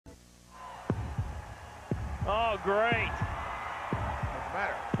Oh, great. What's the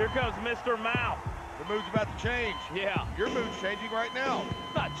matter? Here comes Mr. Mouth. The mood's about to change. Yeah. Your mood's changing right now.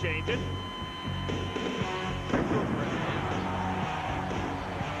 It's not changing.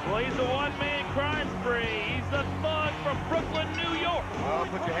 Well, he's a one-man crime spree. He's the thug from Brooklyn, New York. Well,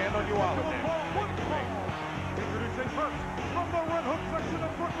 put your hand on your wallet then. Introducing first, from the Red Hook section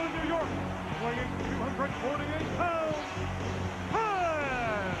of Brooklyn, New York, weighing 248 pounds,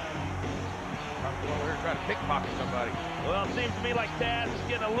 Taz! Probably over here trying to pickpocket somebody. Well, it seems to me like Taz is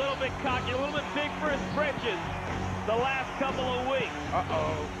getting a little bit cocky, a little bit big for his britches the last couple of weeks.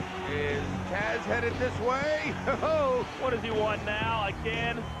 Uh-oh. Is Taz headed this way? Oh, What does he want now?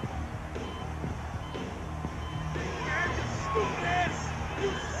 Again? Stupid ass!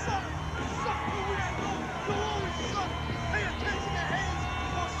 You suck! You suck, Louis! You always suck! Pay attention to Hayes,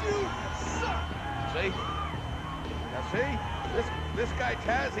 or you suck! see? Now see? This guy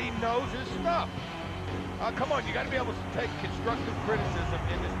Taz, he knows his stuff. Come on, you got to be able to take constructive criticism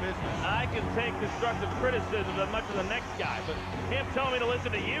in this business. I can take constructive criticism as much as the next guy, but him telling me to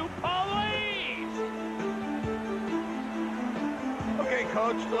listen to you? Please! Okay,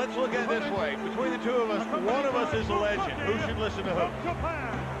 Coach, let's look at it this way. Between the two of us, one of us is a legend. Who should listen to who?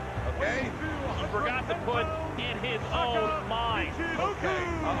 Okay? He forgot to put in his own mind. Okay.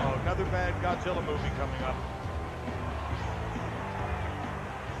 Uh-oh, another bad Godzilla movie coming up.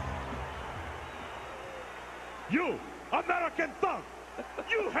 You, American thug!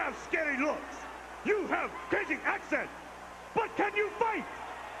 You have scary looks! You have crazy accent! But can you fight?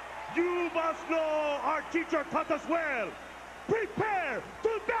 You must know our teacher taught us well! Prepare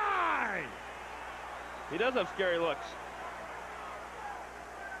to die! He does have scary looks.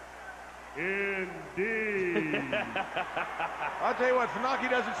 Indeed. I'll tell you what, Funaki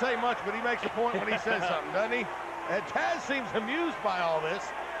doesn't say much, but he makes a point when he says something, doesn't he? And Taz seems amused by all this.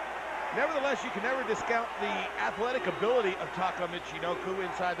 Nevertheless, you can never discount the athletic ability of Taka Michinoku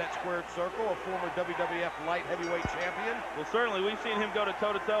inside that squared circle, a former WWF light heavyweight champion. Well, certainly, we've seen him go to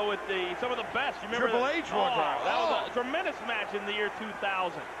toe-to-toe with some of the best. You remember Triple H one time. That was a tremendous match in the year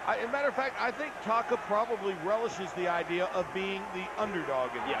 2000. As a matter of fact, I think Taka probably relishes the idea of being the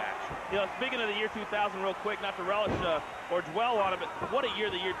underdog in the match. You know, speaking of the year 2000 real quick, not to relish or dwell on it, but what a year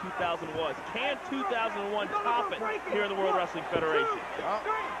the year 2000 was. Can 2001 top it here in the World Wrestling Federation?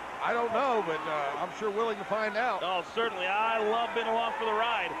 I don't know, but I'm sure willing to find out. Oh, certainly. I love being along for the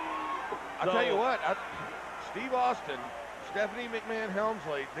ride. I'll tell you what, Steve Austin, Stephanie McMahon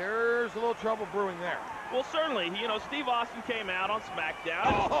Helmsley, there's a little trouble brewing there. Well, certainly. You know, Steve Austin came out on SmackDown.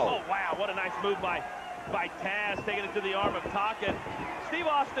 Oh, wow, what a nice move by Taz, taking it to the arm of Taka. Steve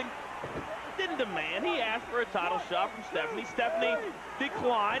Austin didn't demand. He asked for a title shot from Stephanie. Stephanie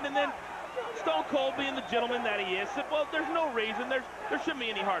declined, and then Stone Cold, being the gentleman that he is, said, well, there's no reason. There shouldn't be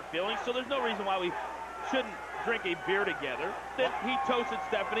any hard feelings, so there's no reason why we shouldn't drink a beer together. Then he toasted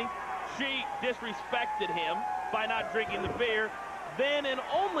Stephanie. She disrespected him by not drinking the beer. Then and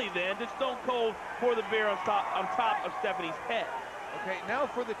only then did Stone Cold pour the beer on top of Stephanie's head. Okay, now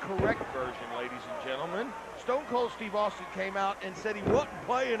for the correct version, ladies and gentlemen. Stone Cold Steve Austin came out and said he wasn't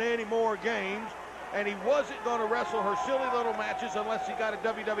playing any more games, and he wasn't going to wrestle her silly little matches unless he got a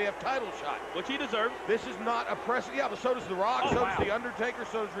WWF title shot. Which he deserved. This is not a precedent. Yeah, but so does The Rock, so does The Undertaker,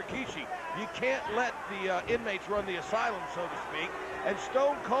 so does Rikishi. You can't let the inmates run the asylum, so to speak. And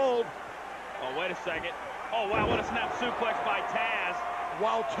Stone Cold... Oh, wait a second. Oh, wow, what a snap suplex by Taz.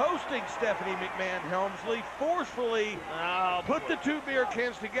 While toasting Stephanie McMahon Helmsley, forcefully put the two beer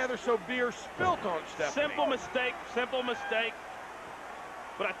cans together so beer spilt on Stephanie. Simple mistake, simple mistake.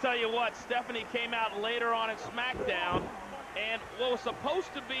 But I tell you what, Stephanie came out later on at SmackDown, and what was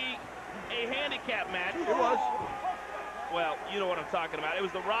supposed to be a handicap match. It was. Well, you know what I'm talking about. It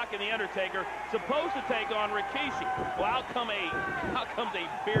was The Rock and The Undertaker supposed to take on Rikishi. Well, out comes a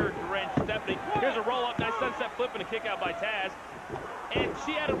beer-drenched Stephanie. Here's a roll-up, nice sunset flip and a kick out by Taz. And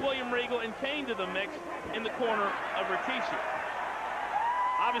she added William Regal and Kane to the mix in the corner of Rikishi.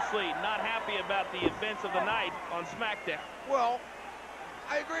 Obviously not happy about the events of the night on SmackDown. Well,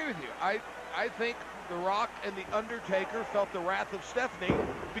 I agree with you. I think The Rock and The Undertaker felt the wrath of Stephanie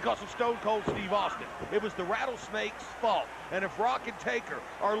because of Stone Cold Steve Austin. It was the Rattlesnake's fault. And if Rock and Taker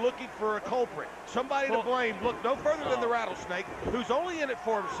are looking for a culprit, somebody to blame, look no further than the Rattlesnake, who's only in it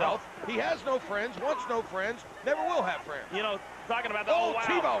for himself. He has no friends, wants no friends, never will have friends. You know, talking about the wow.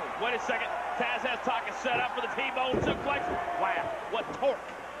 T-bone. Wait a second. Taz has Taka set up for the T-bone suplex. Wow, what torque.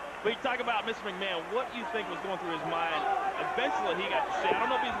 But you talk about Mr. McMahon, what do you think was going through his mind? Eventually he got to see. I don't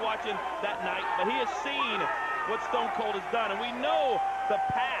know if he's watching that night, but he has seen what Stone Cold has done. And we know the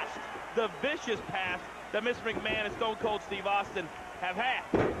past, the vicious past that Mr. McMahon and Stone Cold Steve Austin have had.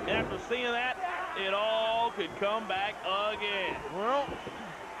 And after seeing that, it all could come back again. Well,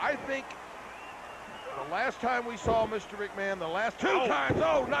 I think the last time we saw Mr. McMahon, the last two times,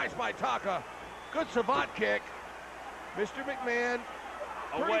 oh, nice by Taka. Good savant kick. Mr. McMahon.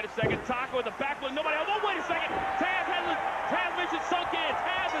 Oh, wait a second. Taka with the back one. Nobody else. Oh, wait a second. Taz has the transmission sunk in.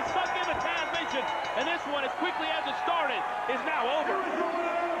 Taz has sunk in the transmission. And this one, as quickly as it started, is now over. What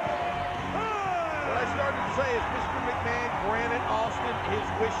I started to say is Mr. McMahon granted Austin his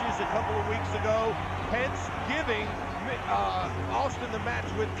wishes a couple of weeks ago, hence giving Austin the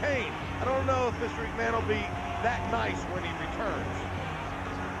match with Kane. I don't know if Mr. McMahon will be that nice when he returns.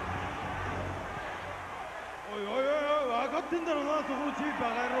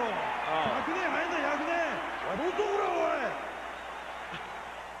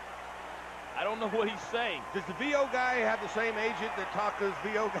 I don't know what he's saying. Does the VO guy have the same agent that Taka's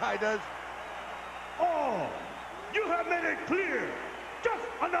VO guy does? Oh, you have made it clear. Just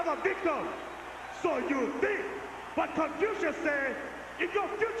another victim. So you think, but Confucius said, if your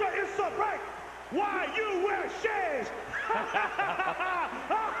future is so bright, why you wear shades?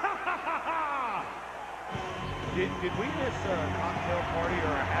 Did we miss a cocktail party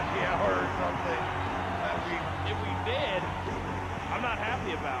or a happy hour or something? If we did, I'm not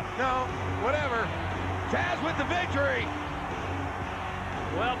happy about it. No, whatever. Taz with the victory.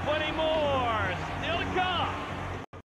 Well, plenty more still to come.